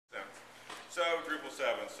So Drupal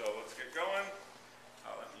 7, so let's get going.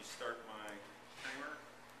 Let me start my timer.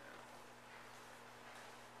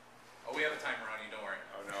 Oh, we have a timer on you, don't worry.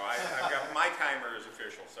 Oh no, I've got, my timer is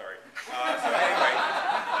official, sorry.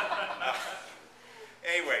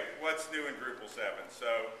 Anyway, what's new in Drupal 7?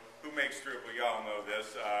 So, who makes Drupal? Y'all know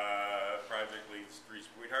this. Project leads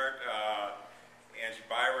Dries Sweetheart. Angie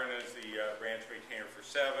Byron is the branch maintainer for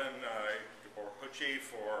 7. Gabor Hucci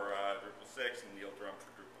for Drupal 6, and Neil Drum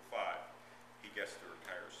for Drupal 5. He gets to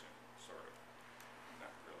retire soon, sort of.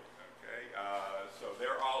 Not really, okay. So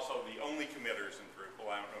they're also the only committers in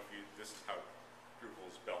Drupal. I don't know if you, this is how Drupal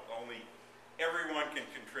is built. Everyone can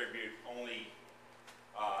contribute, only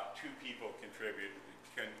 2 people can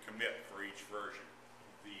commit for each version.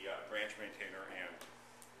 The branch maintainer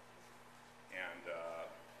and the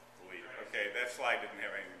lead. Okay, that slide didn't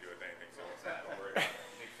have anything to do with anything, so don't worry about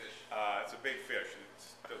it. Big fish. It's a big fish, and it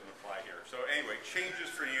doesn't apply here. So anyway, changes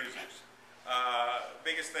for users.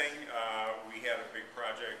 Biggest thing, we had a big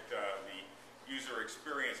project, the user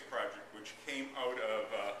experience project, which came out of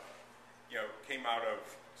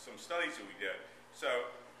some studies that we did. So,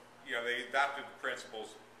 they adopted the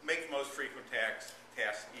principles: make the most frequent tasks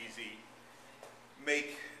easy,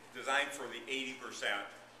 design for the 80%,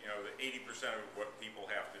 the 80% of what people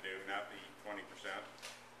have to do, not the 20%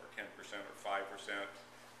 or 10% or 5%.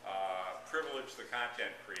 Privilege the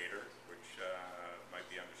content creator, which might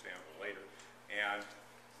be understandable later, and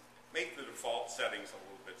make the default settings a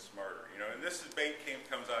little bit smarter. And this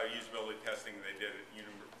comes out of usability testing they did at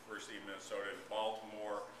University of Minnesota in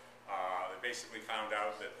Baltimore. They basically found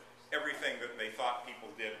out that everything that they thought people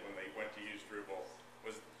did when they went to use Drupal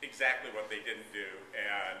was exactly what they didn't do,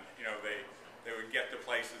 and they would get to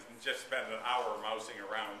places and just spend an hour mousing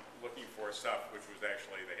around looking for stuff, which was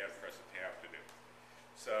actually they had to press a tab to do.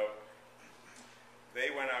 So they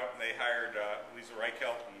went out and they hired Lisa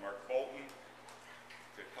Reichelt and Mark Bolton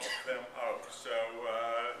to help them out. So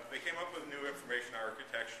they came up with new information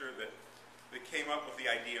architecture that came up with the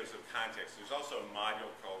ideas of context. There's also a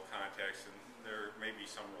module called context, and there may be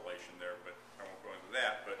some relation there, but I won't go into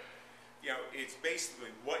that. But it's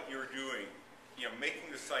basically what you're doing,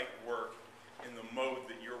 making the site work in the mode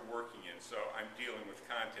that you're working in. So I'm dealing with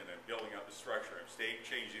content, I'm building out the structure, I'm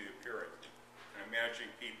changing the appearance, I'm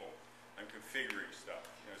managing people, I'm configuring stuff.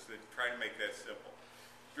 So they try to make that simple.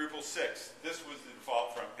 Drupal 6, this was the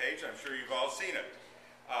default front page. I'm sure you've all seen it.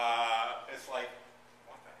 It's like,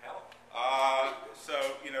 what the hell? So,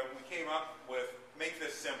 we came up with, make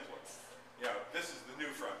this simpler. This is the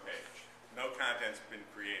new front page. No content's been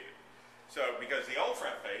created. So, because the old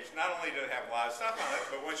front page, not only did it have a lot of stuff on it,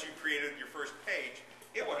 but once you created your first page,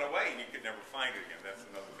 it went away and you could never find it again. That's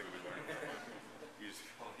another thing we learned from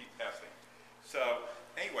usability testing. So,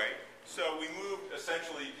 anyway, so we moved,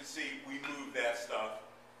 essentially, you can see, we moved that stuff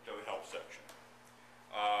to the help section.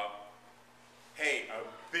 Hey, a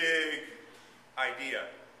big idea.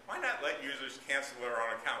 Why not let users cancel their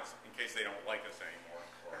own accounts in case they don't like us anymore,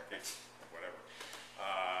 or in case, whatever.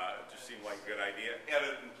 It just seemed like a good idea.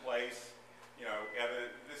 Edit in place.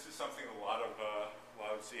 This is something a lot of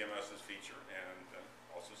CMSs feature, and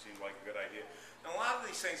also seemed like a good idea. And a lot of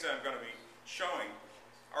these things that I'm going to be showing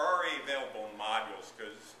are already available in modules,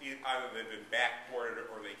 because either they've been backported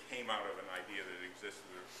or they came out of an idea that existed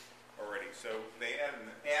already. So they added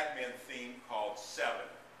an admin theme called 7.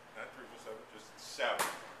 Not Drupal 7, just 7.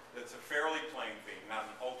 It's a fairly plain theme, not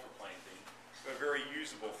an ultra plain theme, but a very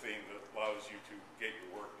usable theme that allows you to get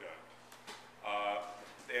your work done.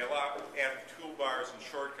 They add toolbars and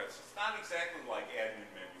shortcuts. It's not exactly like admin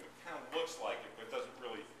menu. It kind of looks like it, but it doesn't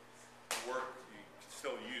really work. You can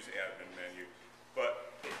still use admin menu.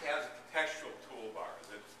 But it has a contextual toolbar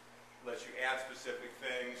that lets you add specific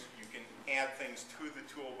things. You can add things to the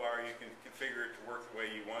toolbar. You can configure it to work the way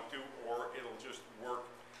you want to, or it'll just work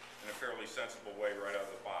in a fairly sensible way right out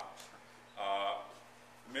of the box.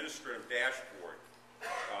 Administrative dashboard.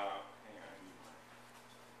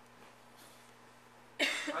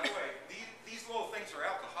 By the way, these little things are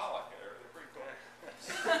alcoholic. They're pretty cool.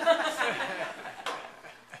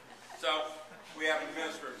 So we have an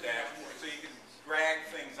administrative dashboard. So you can drag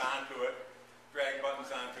things onto it, drag buttons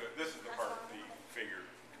onto it. This is the part that you configure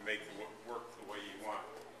to make it work the way you want.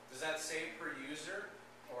 Does that save per user,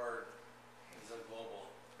 or is it global?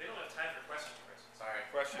 They don't have time for questions, Chris. Sorry.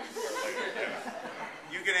 Questions are later. Yeah.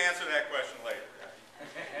 You can answer that question later.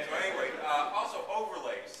 So anyway, also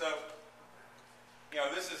overlays. So,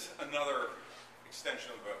 this is another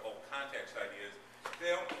extension of the whole context ideas.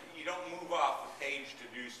 You don't move off the page to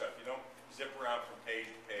do stuff. You don't zip around from page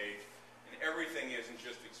to page. And everything isn't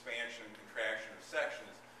just expansion and contraction of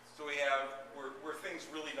sections. So we have, where things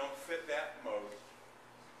really don't fit that mode,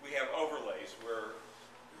 we have overlays. place where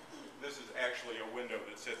this is actually a window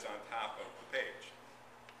that sits on top of the page.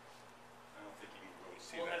 I don't think you can really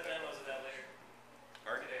see We'll that. have demos of that later.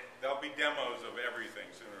 Pardon? Today. There'll be demos of everything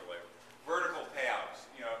sooner or later. Vertical tabs,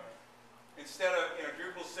 you know. Instead of, you know,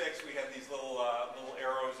 Drupal 6, we had these little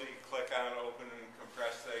arrows that you click on, open and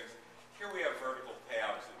compress things. Here we have vertical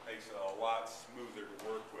tabs. It makes it a lot smoother to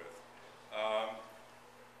work with.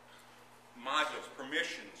 Modules,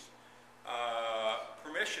 permissions.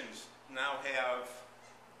 Permissions now have,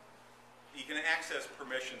 you can access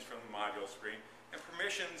permissions from the module screen, and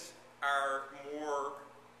permissions are more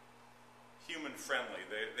human-friendly.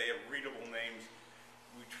 They have readable names.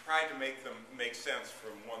 We try to make them make sense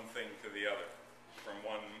from one thing to the other, from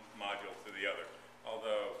one module to the other.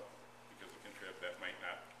 Although, because of contrib, that might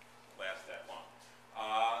not last that long.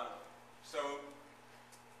 So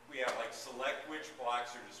we have like select which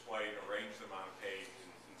blocks are displayed, arrange them on a page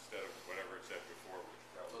instead of whatever it said before.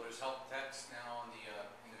 So there's help text now on the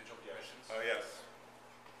individual permissions? Oh, yes.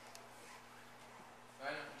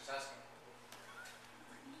 I know, just asking.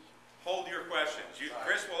 Hold your questions.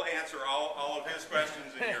 Chris will answer all of his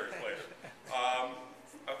questions and yours later.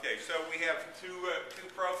 Okay, so we have two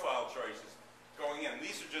profile choices going in.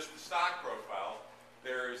 These are just the stock profile.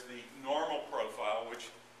 There is the normal profile, which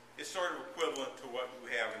is sort of equivalent to what you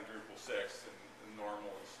have in Drupal 6 and the normal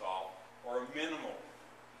install, or a minimal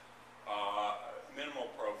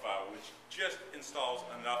profile, which just installs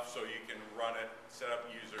enough so you can run it, set up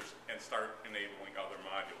users, and start enabling other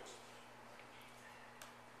modules.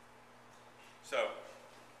 So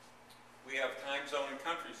we have time zone and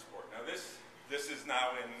country support. Now this is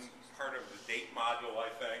now in part of the date module, I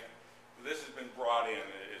think. This has been brought in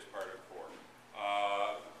as part of core.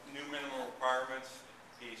 New minimum requirements,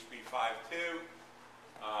 PHP 5.2,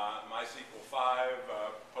 MySQL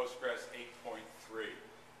 5, Postgres 8.3.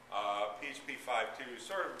 PHP 5.2 is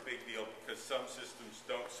sort of a big deal because some systems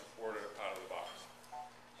don't support it out of the box.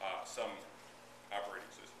 Some operating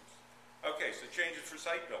systems. Okay, so changes for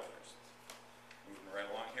site builders. Moving right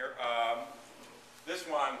along here. This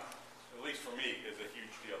one, at least for me, is a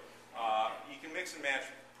huge deal. You can mix and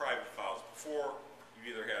match private files. Before,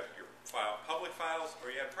 you either had your public files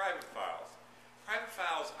or you had private files. Private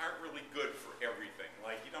files aren't really good for everything.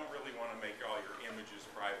 Like, you don't really want to make all your images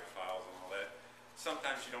private files and all that.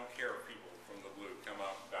 Sometimes you don't care if people from the blue come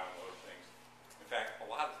out and download things. In fact, a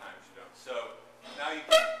lot of times you don't. So now you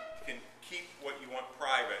can keep what you want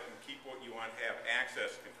private and keep what you want to have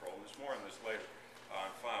access control. There's more on this later on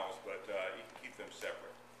files, but you can keep them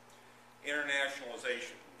separate.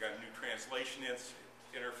 Internationalization. We've got a new translation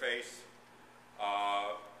interface.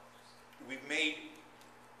 We've made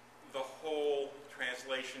the whole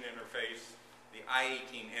translation interface, the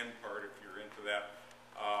I-18N part, if you're into that,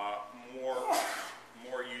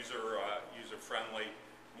 more user-friendly,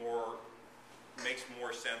 makes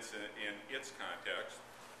more sense in its context.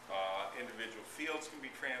 Individual fields can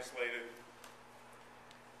be translated.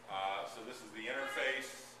 So this is the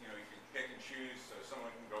interface. You know, you can pick and choose, so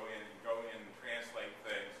someone can go in and translate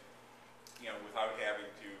things, you know, without having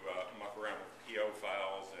to muck around with PO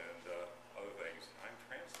files and other things. I'm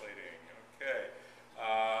translating. Okay.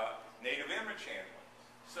 Native image handling.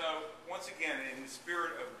 So once again, in the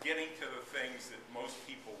spirit of getting to the things that most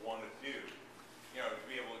people want to do, you know, to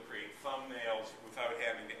be able to create thumbnails without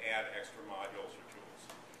having to add extra modules or tools.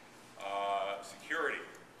 Security.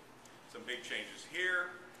 Some big changes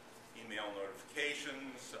here. Email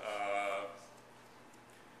notifications. A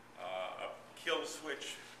kill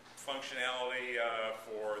switch functionality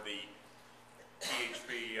for the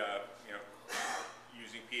PHP, you know,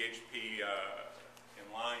 using PHP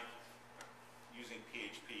inline, using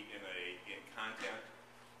PHP in content.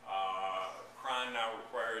 Cron now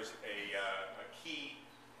requires a key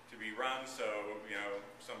to be run, so you know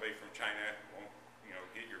somebody from China won't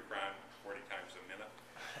hit your cron 40 times a minute,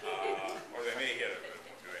 or they may hit it, but it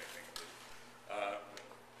won't do anything.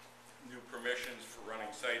 New permissions for running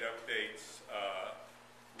site updates,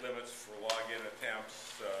 limits for login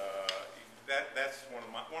attempts. That's one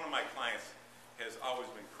of my clients has always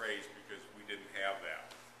been crazed because we didn't have that,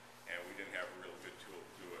 and we didn't have a real good tool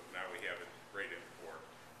to do it. Now we have it great import.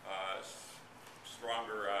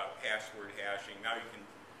 Stronger password hashing. Now you can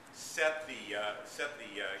set the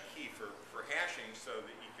key for hashing so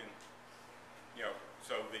that you can, you know,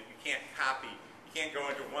 so that you can't copy. You can't go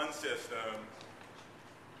into one system.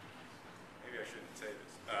 Maybe I shouldn't say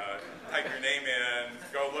this. Type your name in,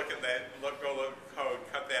 go look at that, go look at code,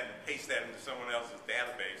 cut that, and paste that into someone else's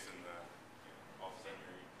database, and all of a sudden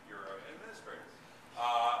you're an administrator.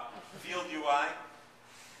 Field UI,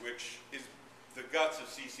 which is the guts of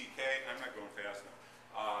CCK. I'm not going fast now.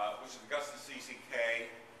 Which is the guts of CCK.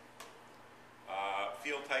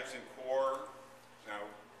 types in core. Now,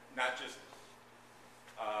 not just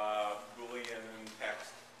Boolean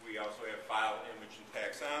text. We also have file, image, and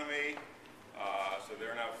taxonomy. So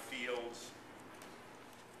they're now fields.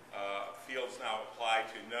 Fields now apply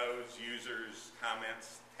to nodes, users,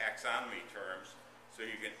 comments, taxonomy terms. So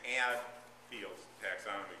you can add fields to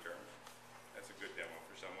taxonomy terms. That's a good demo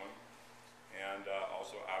for someone. And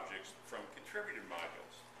also objects from contributed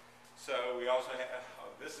modules. So we also have,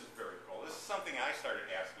 this is very cool. This is something I started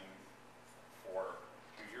asking for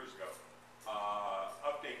 2 years ago.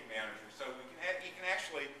 Update manager. So you can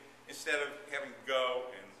actually, instead of having to go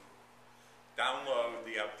and download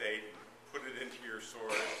the update, and put it into your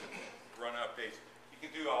source, and run updates, you can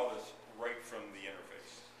do all this right from the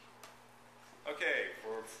interface. Okay,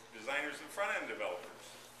 for designers and front-end developers.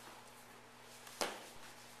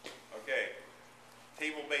 Okay,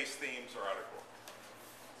 table-based themes are article.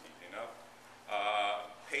 Easy enough.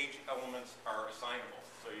 Page elements are assignable,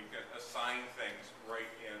 so you can assign things right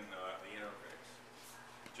in the interface,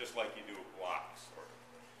 just like you do with blocks. Or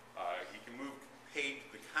you can move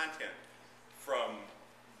the content from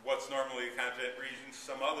what's normally the content region to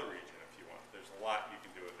some other region if you want. There's a lot you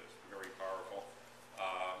can do with this. Very powerful.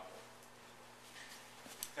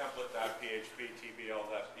 Template.php,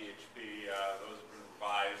 tbl.php, those have been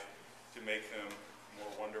revised to make them more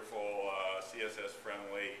wonderful, CSS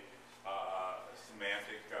friendly,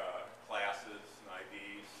 semantic classes and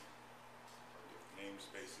IDs,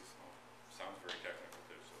 namespaces. Oh, sounds very technical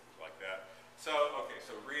too, so like that. So, okay,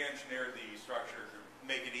 so re-engineer the structure to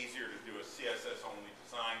make it easier to do a CSS only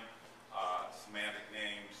design, semantic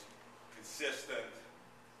names, consistent.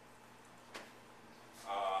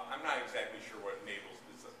 I'm not exactly sure what enables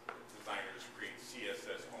designers to create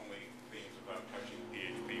CSS only themes without touching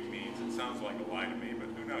PHP means. It sounds like a lie to me,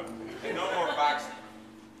 but who knows? And no more box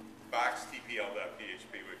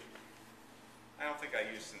tpl.php, which I don't think I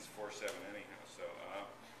used since 4.7 anyhow. So,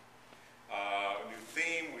 new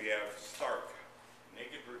theme, we have Stark,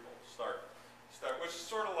 naked Drupal, Stark, which is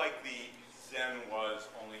sort of like the Zen was,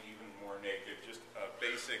 only even more naked, just a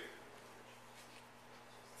basic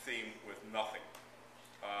theme with nothing.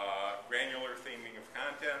 Granular theming of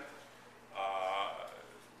content.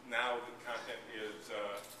 Now the content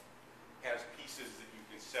has pieces that you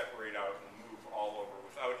can separate out and move all over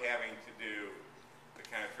without having to do the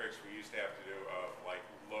kind of tricks we used to have to do of like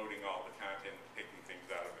loading all the content, picking things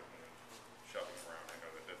out of it, and then shoving it around. I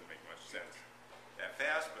know that doesn't make much sense that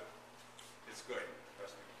fast, but it's good,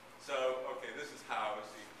 trust me. So, okay, this is how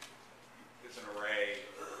it's an array,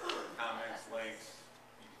 comments, links.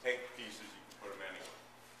 You can take the pieces, you can put them anywhere.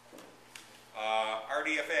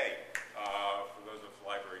 RDFA, for those of us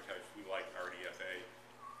library types, we like RDFA.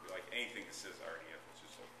 We like anything that says RDF, which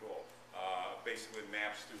is so cool. Basically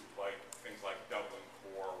maps to like things like Dublin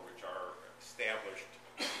core, which are established.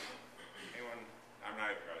 Anyone? I'm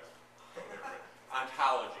not even going to go there, but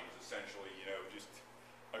ontologies, essentially, just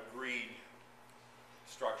agreed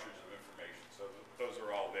structures of information. So those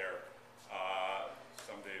are all there.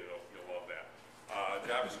 Someday you'll love that.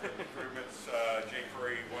 JavaScript improvements,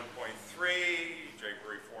 jQuery 1.3,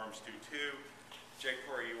 jQuery Forms 2.2,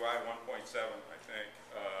 jQuery UI 1.7, I think,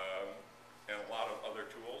 and a lot of other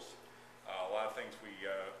tools. A lot of things we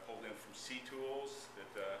pulled in from C-Tools.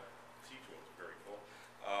 C-Tools is very cool.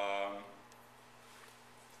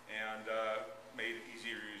 And made it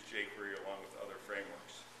easier to use jQuery along with other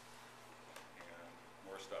frameworks. And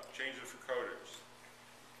more stuff. Changes for coders.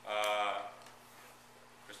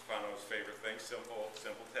 Cristofano's favorite thing, simple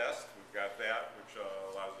test. We've got that, which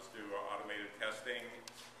allows us to do automated testing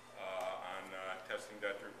on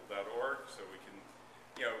testing.drupal.org, so we can,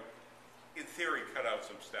 in theory, cut out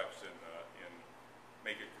some steps and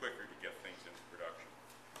make it quicker to get things into production.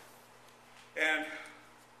 And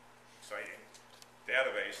exciting,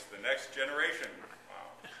 database, the next generation.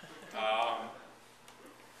 Wow.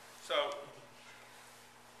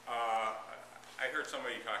 I heard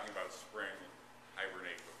somebody talking about Spring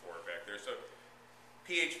Hibernate before back there. So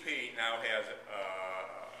PHP now has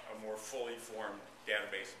a more fully formed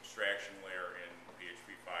database abstraction layer in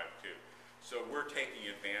PHP 5.2. So we're taking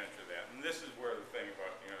advantage of that. And this is where the thing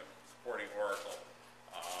about supporting Oracle,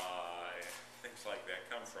 things like that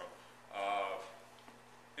come from.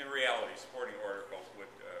 In reality, supporting Oracle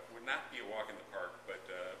would not be a walk in the park, but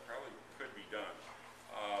probably could be done.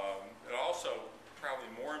 It also, probably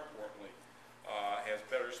more importantly, has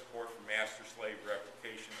better support for master-slave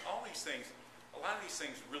replication. All these things, a lot of these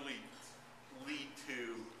things really lead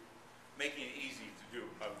to making it easy to do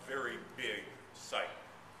a very big site,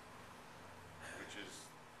 which is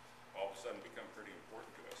all of a sudden become pretty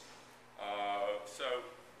important to us.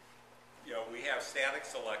 you know, we have static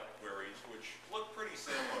select queries, which look pretty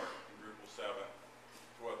similar in Drupal 7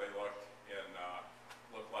 to what they look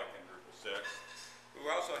like in Drupal 6. We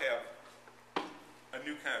also have a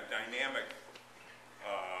new kind of dynamic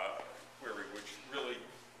query, which really,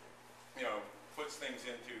 you know, puts things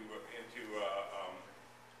into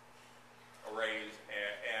arrays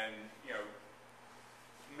and you know,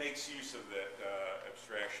 makes use of that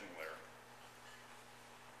abstraction layer.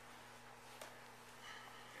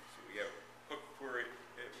 Okay, so we have hook query.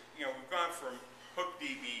 You know, we've gone from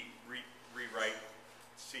hookdb rewrite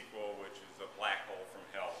SQL, which is a black hole from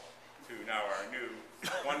hell, to now our new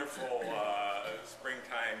wonderful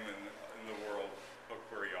springtime in the world hook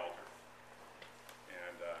query alter.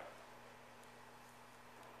 And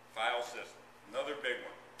file system, another big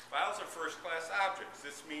one. Files are first-class objects.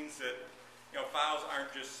 This means that, you know, files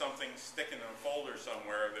aren't just something sticking in a folder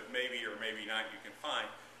somewhere that maybe or maybe not you can find.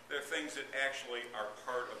 They're things that actually are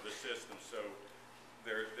part of the system. So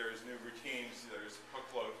there's new routines. There's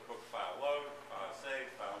hook load, hook file load, file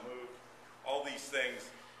save, file move. All these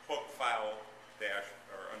things, hook file dash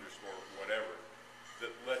or underscore whatever,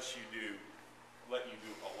 that let you do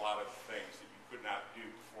a lot of things that you could not do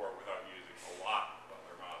before without using a lot of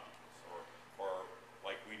other modules, or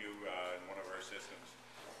like we do in one of our systems,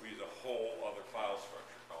 we use a whole other file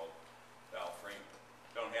structure called file frame.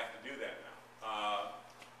 Don't have to do that now.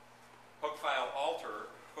 Hook file alter,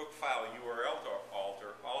 hook file URL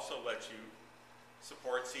alter also lets you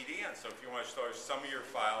support CDN. So if you want to store some of your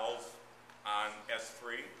files on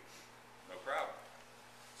S3, no problem.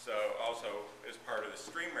 So also, as part of the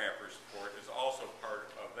stream wrapper support, is also part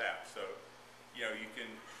of that. So, you know, you can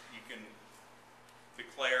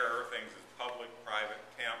declare things as public, private,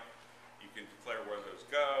 temp. You can declare where those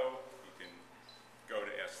go. You can go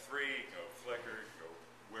to S3, go Flickr, go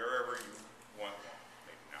wherever you want. Well,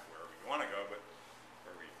 maybe not wherever you want to go, but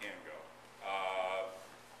wherever you can go. I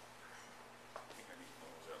think I need to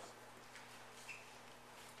close this.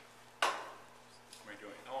 What am I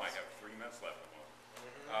doing? Oh, I have 3 minutes left.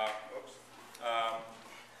 Oops.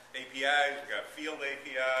 APIs, we've got field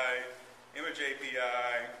API, image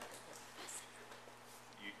API.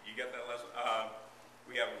 You get that lesson?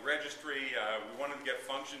 We have a registry. We wanted to get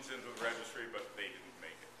functions into the registry, but they didn't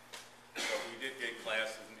make it. So we did get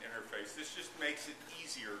classes and interface. This just makes it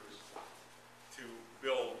easier to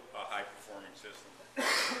build a high-performing system.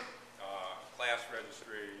 Class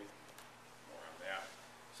registry, more on that.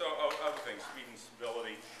 So other things, speed and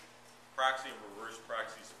stability. Proxy and reverse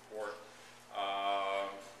proxy support.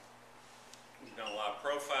 We've done a lot of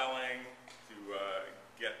profiling to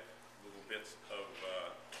get little bits of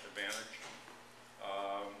advantage.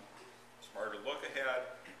 Smarter look ahead.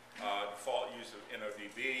 Default use of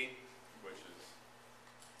NODB, which is,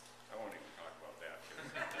 I won't even talk about that.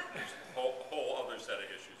 There's a whole other set of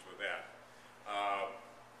issues with that.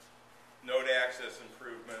 Node access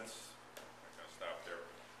improvements. I'm going to stop there.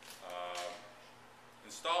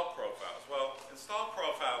 Install profiles. Well, install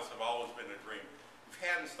profiles have always been a dream. We've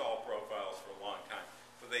had install profiles for a long time,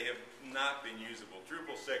 but they have not been usable.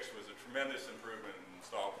 Drupal 6 was a tremendous improvement in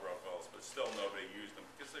install profiles, but still nobody used them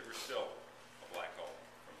because they were still a black hole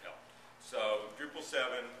from hell. So Drupal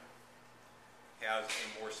 7 has a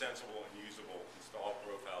more sensible and usable install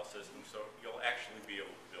profile system, so you'll actually be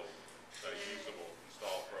able to build a usable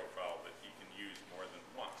install profile that you can use more than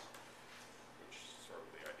once, which is sort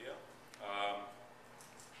of the idea.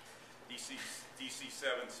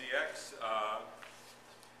 DC7CX,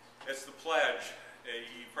 it's the pledge.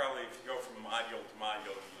 You probably, if you go from module to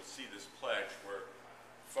module, you'll see this pledge where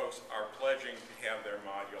folks are pledging to have their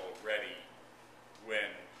module ready when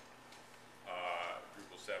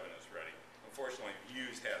Drupal 7 is ready. Unfortunately,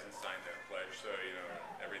 Views hasn't signed that pledge, so you know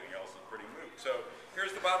everything else is pretty moot. So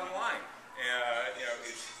here's the bottom line. You know,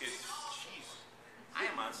 geez, I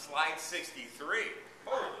am on slide 63.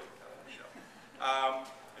 Holy, you know.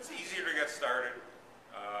 It's easier to get started.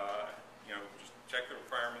 You know, just check the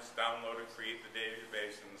requirements, download it, create the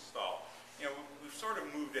database, and install. You know, we've sort of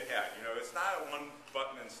moved ahead. You know, it's not a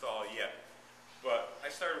one-button install yet, but I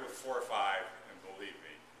started with 4.5, and believe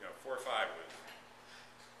me, you know, 4.5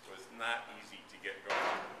 was not easy to get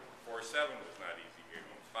going. 4.7 was not easy to get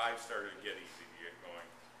going. 5 started to get easy to get going.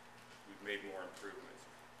 We've made more improvements.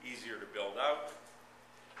 Easier to build out.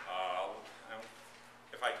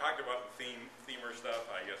 If I talked about the themer stuff,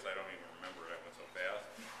 I guess I don't even remember it. I went so fast.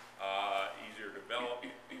 Easier to develop,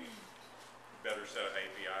 better set of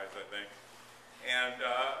APIs, I think. And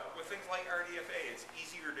with things like RDFA, it's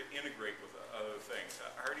easier to integrate with other things.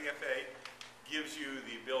 RDFA gives you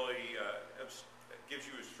the ability, gives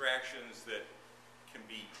you abstractions that can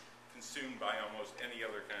be consumed by almost any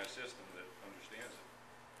other kind of system that understands it.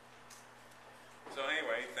 So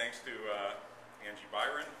anyway, thanks to Angie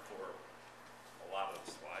Byron for a lot of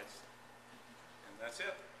the slides. And that's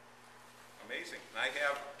it. Amazing. And I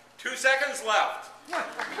have 2 seconds left.